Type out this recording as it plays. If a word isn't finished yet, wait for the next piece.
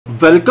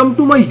Welcome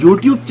to my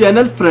YouTube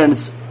channel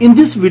friends. In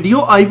this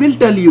video I will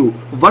tell you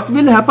what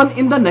will happen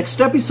in the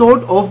next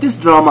episode of this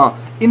drama.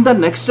 In the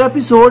next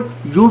episode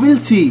you will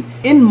see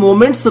in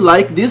moments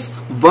like this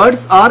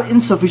words are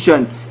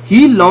insufficient.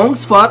 He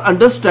longs for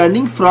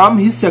understanding from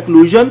his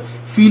seclusion,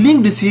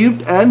 feeling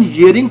deceived and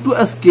yearning to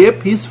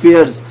escape his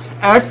fears.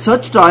 At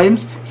such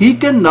times he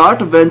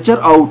cannot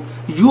venture out.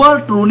 You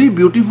are truly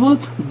beautiful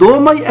though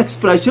my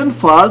expression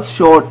falls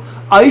short.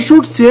 I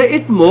should say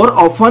it more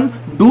often.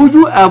 Do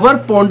you ever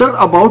ponder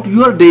about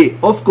your day?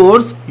 Of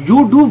course,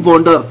 you do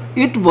wonder.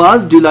 It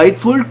was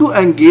delightful to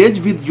engage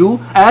with you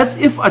as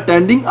if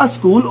attending a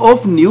school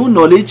of new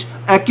knowledge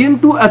akin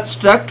to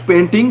abstract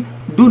painting.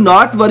 Do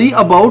not worry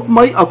about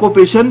my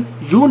occupation.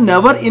 You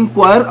never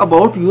inquire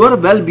about your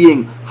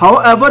well-being.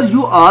 However,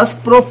 you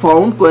ask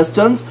profound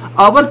questions.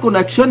 Our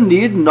connection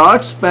need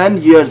not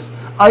span years.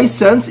 I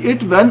sense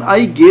it when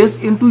I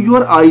gaze into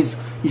your eyes.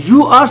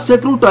 You are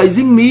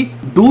scrutinizing me.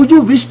 Do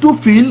you wish to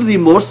feel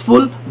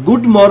remorseful?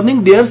 Good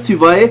morning dear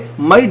Sivai.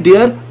 My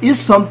dear, is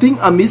something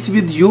amiss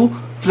with you?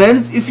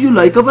 Friends, if you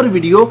like our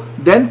video,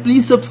 then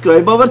please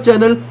subscribe our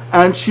channel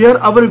and share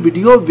our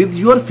video with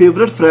your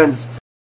favorite friends.